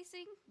they're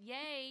releasing.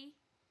 Yay!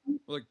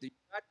 Look, the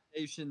United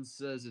Nations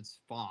says it's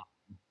fine.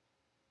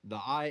 The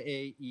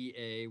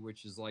IAEA,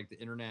 which is like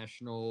the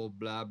International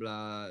blah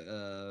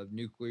blah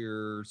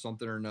nuclear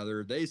something or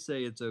another, they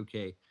say it's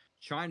okay.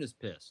 China's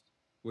pissed,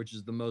 which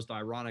is the most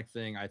ironic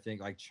thing I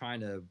think. Like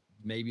China,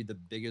 maybe the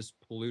biggest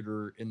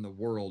polluter in the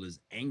world, is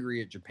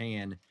angry at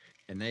Japan,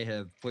 and they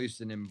have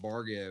placed an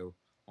embargo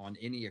on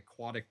any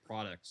aquatic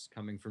products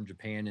coming from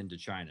Japan into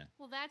China.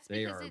 Well, that's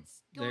They because are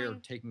it's they are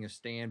going. taking a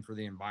stand for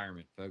the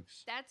environment,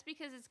 folks. That's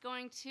because it's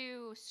going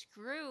to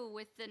screw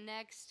with the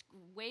next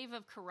wave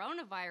of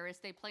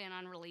coronavirus they plan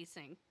on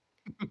releasing.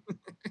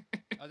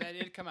 Oh, that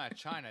did come out of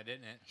China,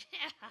 didn't it?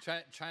 Yeah.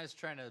 China's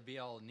trying to be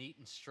all neat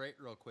and straight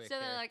real quick. So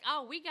they're like,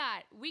 oh, we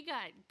got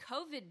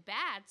COVID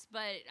bats,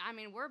 but I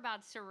mean, we're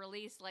about to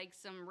release like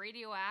some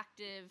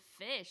radioactive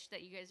fish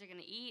that you guys are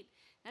gonna eat.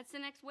 That's the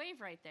next wave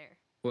right there.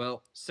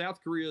 Well, South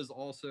Korea is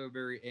also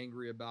very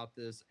angry about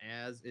this,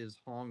 as is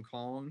Hong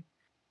Kong.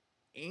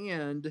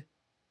 And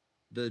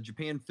the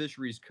Japan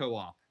Fisheries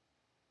Co-op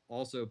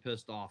also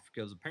pissed off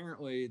because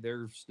apparently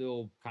they're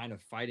still kind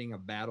of fighting a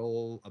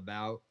battle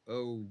about,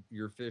 oh,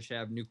 your fish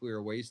have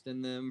nuclear waste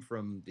in them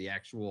from the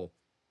actual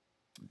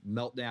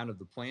meltdown of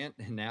the plant,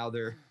 and now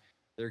they're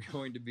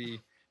going to be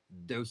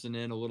dosing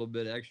in a little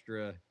bit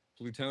extra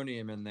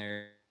plutonium in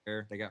there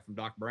they got from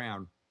Doc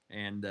Brown,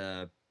 and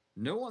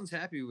no one's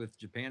happy with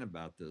Japan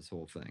about this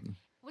whole thing.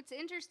 What's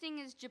interesting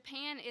is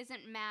Japan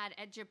isn't mad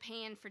at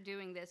Japan for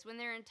doing this when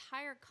their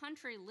entire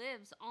country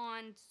lives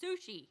on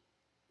sushi.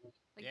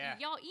 Like, yeah,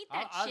 y'all eat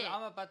that shit.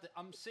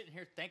 I'm sitting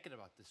here thinking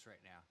about this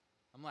right now.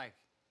 I'm like,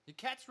 your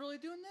cat's really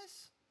doing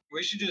this?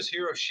 We should just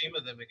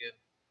Hiroshima them again.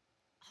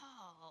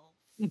 Oh,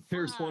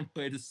 There's fuck. one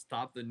way to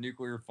stop the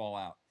nuclear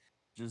fallout: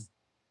 just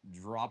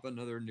drop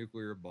another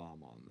nuclear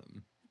bomb on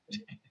them.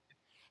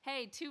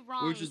 Hey, two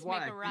wrongs Which is why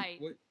make a right.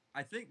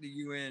 I think the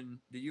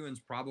UN's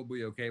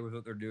probably okay with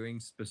what they're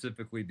doing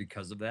specifically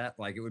because of that.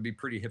 Like, it would be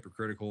pretty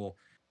hypocritical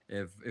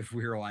if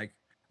we were like,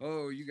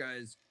 oh, you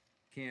guys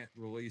can't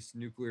release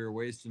nuclear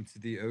waste into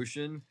the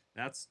ocean.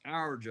 That's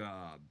our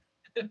job.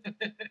 Yeah.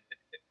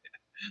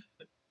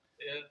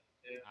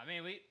 I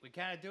mean, we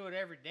kind of do it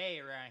every day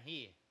around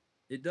here.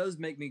 It does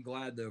make me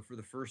glad, though. For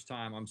the first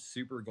time, I'm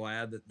super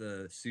glad that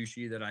the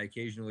sushi that I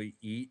occasionally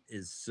eat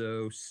is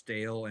so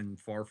stale and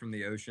far from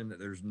the ocean that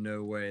there's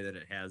no way that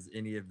it has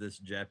any of this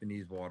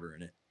Japanese water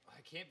in it.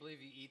 I can't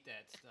believe you eat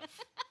that stuff.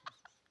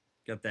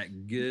 Got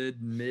that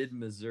good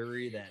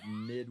mid-Missouri, that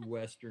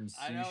Midwestern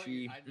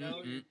sushi. I know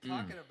what you're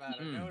talking about.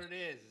 I know what it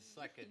is. It's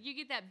like You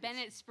get that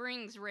Bennett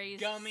Springs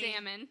raised gummy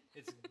salmon.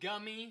 It's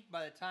gummy.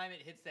 By the time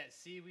it hits that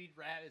seaweed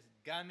wrap, it's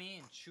gummy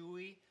and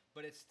chewy,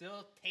 but it's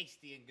still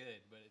tasty and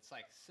good. But it's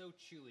like so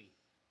chewy.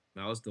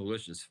 That was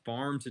delicious.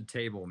 Farm to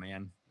table,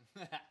 man.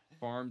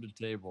 Farm to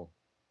table.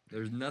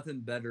 There's nothing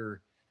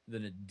better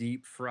than a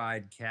deep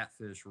fried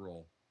catfish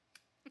roll.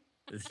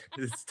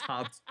 It's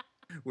topped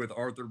with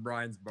Arthur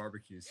Bryan's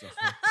barbecue sauce.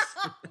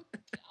 Oh,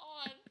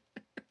 God.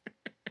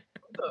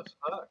 What the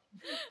fuck?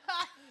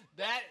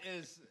 That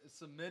is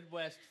some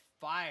Midwest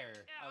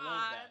fire. I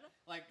love that.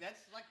 Like that's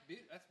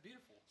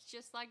beautiful. It's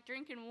just like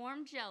drinking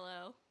warm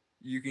Jello.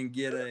 You can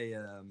get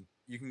a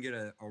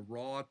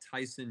raw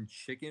Tyson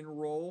chicken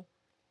roll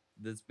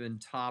that's been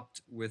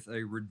topped with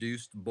a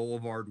reduced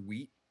Boulevard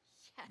wheat.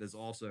 Yes. That's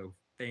also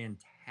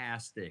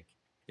fantastic.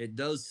 It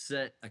does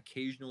set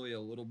occasionally a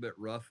little bit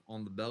rough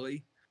on the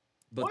belly,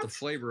 but the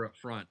flavor up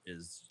front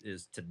is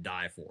to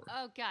die for.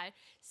 Oh, God.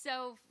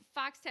 So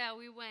Foxtail,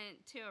 we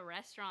went to a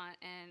restaurant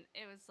and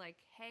it was like,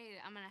 hey,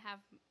 I'm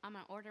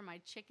gonna order my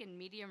chicken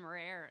medium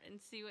rare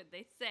and see what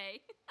they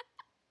say.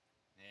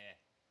 Yeah.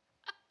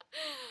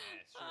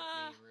 short,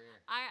 medium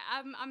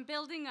rare. I'm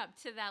building up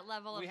to that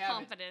level We of haven't-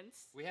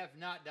 confidence. We have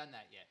not done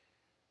that yet.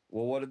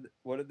 Well,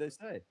 what did they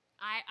say?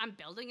 I'm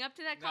building up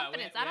to that No, we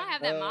confidence. ha- I don't we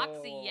have haven't- that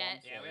moxie I'm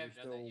yet. Yeah, we sorry, haven't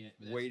you're done that still yet,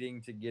 but that's-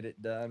 waiting to get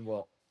it done.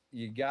 Well,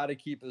 you got to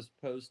keep us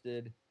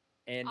posted,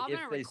 and I'm if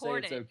gonna they say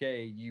record it's it.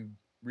 okay, you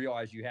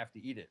realize you have to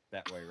eat it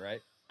that way,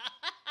 right?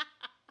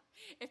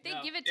 If they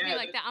No. give it to me Yeah,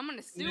 like that, I'm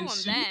gonna sue them.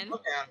 sue the Then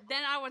fuck out of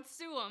 'em. I would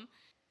sue them.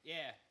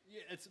 Yeah,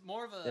 it's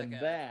more of And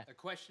that- a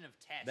question of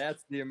test.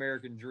 That's the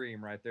American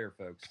dream right there,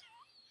 folks.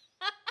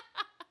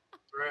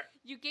 Right.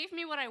 You gave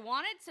me what I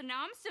wanted, so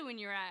now I'm suing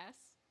your ass.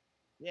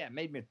 Yeah, it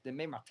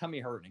made my tummy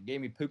hurt and it gave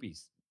me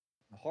poopies.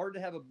 Hard to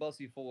have a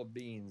bussy full of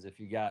beans if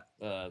you got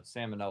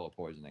salmonella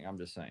poisoning. I'm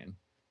just saying,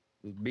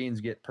 the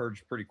beans get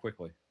purged pretty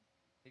quickly.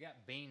 They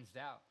got beansed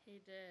out. He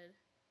did.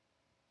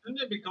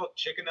 Wouldn't it be called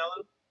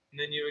chickenella? And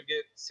then you would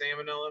get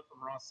salmonella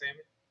from raw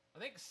salmon. I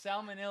think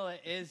salmonella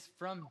is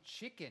from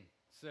chicken,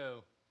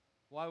 so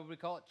why would we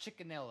call it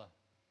chickenella?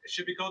 It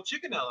should be called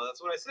chickenella.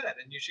 That's what I said.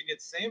 And you should get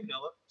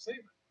salmonella from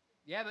salmon.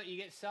 Yeah, but you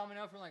get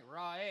salmonella from like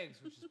raw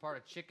eggs, which is part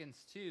of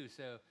chickens too.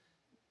 So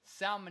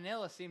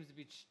salmonella seems to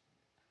be.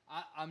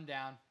 I'm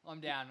down.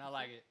 I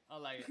like it.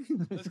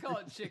 Let's call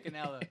it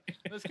chickenella.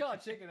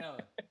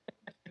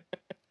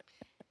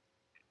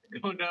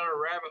 Going down a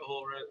rabbit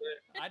hole right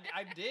there.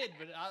 I did,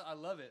 but I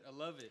love it.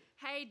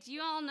 Hey, do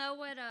you all know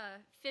what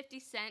 50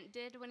 Cent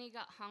did when he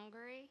got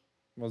hungry?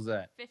 What was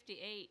that?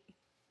 58.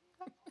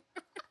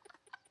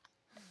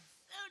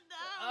 So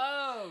dumb.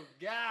 Oh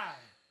God,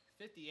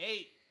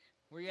 58.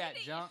 Where you at,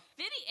 Junk?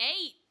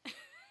 58.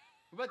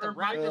 We're about to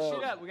wrap this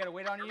shit up. We gotta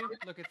wait on you.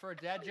 Looking for a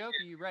dad joke?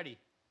 Are you ready?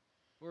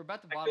 We're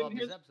about to bottle up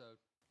this episode.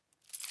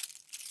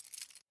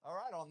 All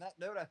right. On that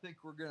note, I think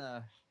we're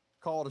gonna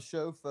call it a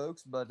show,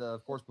 folks. But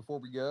of course, before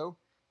we go,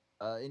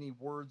 any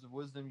words of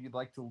wisdom you'd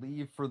like to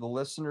leave for the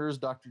listeners?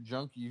 Dr.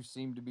 Junk, you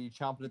seem to be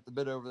chomping at the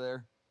bit over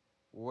there.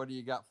 What do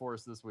you got for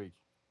us this week?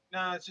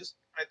 No, it's just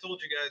I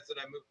told you guys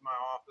that I moved my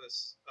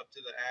office up to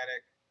the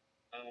attic,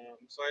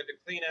 so I had to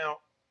clean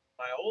out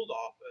my old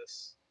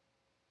office,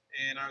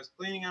 and I was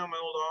cleaning out my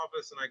old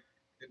office, and I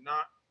could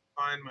not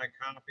find my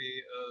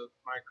copy of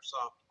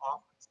Microsoft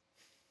Office.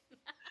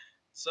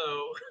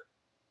 So,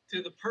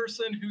 to the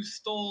person who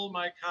stole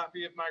my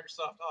copy of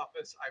Microsoft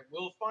Office, I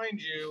will find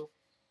you.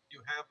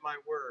 You have my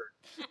word.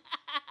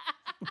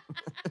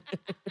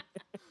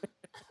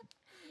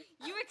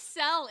 You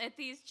excel at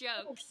these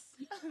jokes.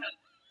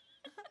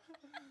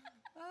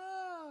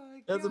 Oh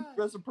my God.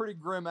 That's a pretty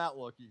grim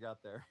outlook you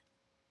got there.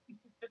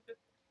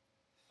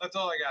 That's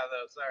all I got,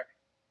 though.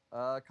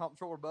 Sorry.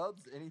 Comptroller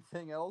Bubs,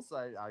 anything else?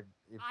 If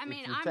you're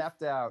I'm-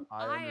 tapped out,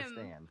 I I am-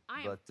 understand.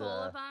 I am but full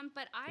of them,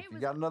 but I if you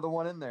was. got another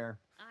one in there,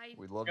 I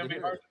we'd love It's to gonna be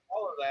hear hard it. to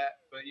follow that,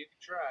 but you can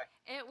try.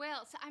 It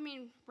will. So,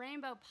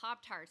 Rainbow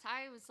Pop-Tarts.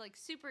 I was like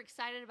super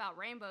excited about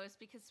rainbows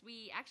because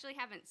we actually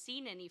haven't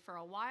seen any for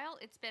a while.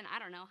 It's been,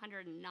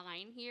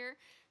 109 here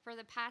for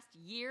the past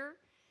year.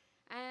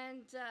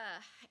 And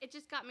it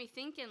just got me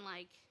thinking,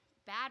 like,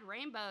 bad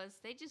rainbows,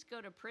 they just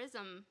go to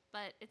prison,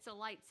 but it's a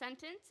light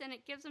sentence and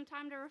it gives them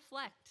time to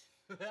reflect.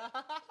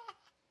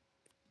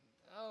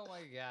 Oh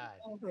my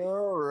God.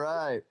 All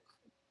right.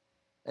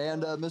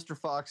 And Mr.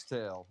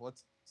 Foxtail,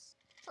 let's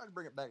try to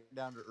bring it back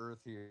down to earth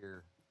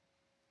here.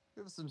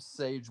 Give us some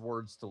sage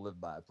words to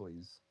live by,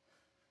 please.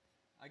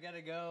 I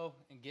gotta go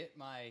and get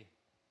my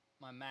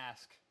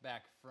mask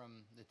back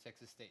from the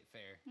Texas State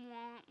Fair.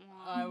 Wah,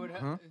 wah. I would.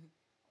 Huh?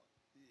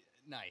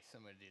 Nice.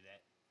 I'm gonna do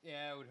that.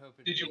 Yeah, I would hope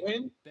it. Did you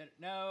win? Better.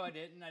 No, I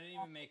didn't. I didn't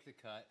even make the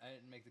cut.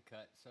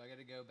 So I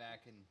gotta go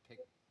back and pick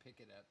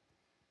it up.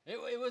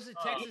 It was a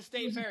Texas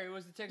State Fair. It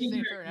was the Texas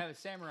State Fair, and I was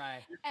samurai.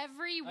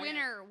 Every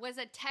winner was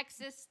a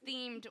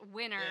Texas-themed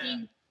winner, Yeah.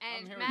 I'm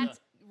and here with Matt's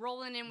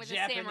rolling in with a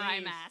samurai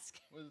Japanese mask.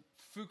 with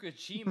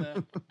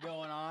Fukushima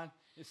going on.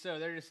 So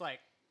they're just like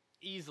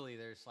easily.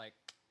 They're just like.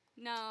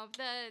 No,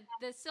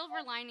 the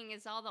silver lining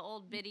is all the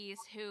old biddies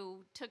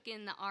who took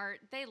in the art.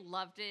 They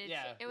loved it.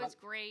 Yeah. It was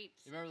great.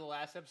 You remember the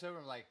last episode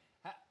where I'm like,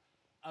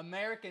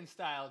 American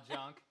style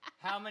Junk.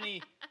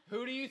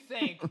 Who do you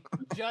think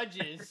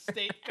judges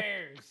state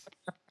fairs?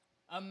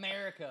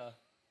 America.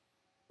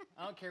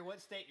 I don't care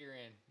what state you're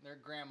in. They're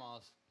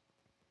grandmas.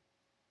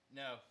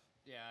 No.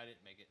 Yeah, I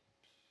didn't make it.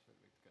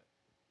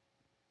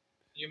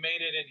 You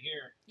made it in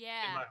here, in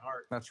Yeah, my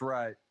heart. That's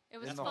right. it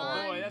was in the fun.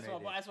 heart. Boy, You that's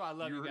made why I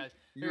love you guys.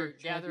 You're Here,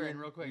 gather in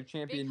real quick. You're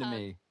champion Big to hug.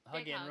 me. Hug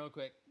Big in hug. real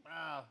quick.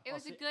 It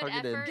was a see- good Hug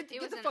it in. effort. Get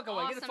It was the an fuck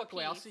away. Get the awesome fuck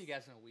away. I'll piece. see you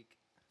guys in a week.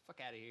 Fuck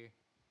out of here.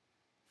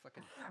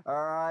 Fucking. All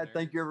right.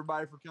 Thank nerds. you,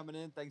 everybody, for coming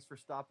in. Thanks for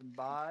stopping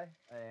by.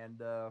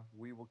 And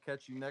we will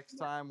catch you next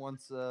time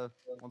once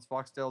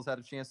Foxtail's had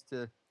a chance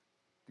to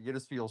get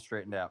his feels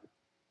straightened out.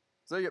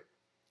 See ya.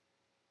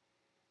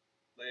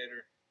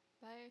 Later.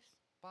 Bye.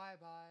 Bye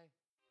bye.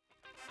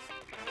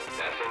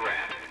 That's a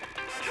wrap.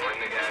 Join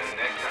the guys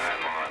next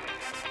time on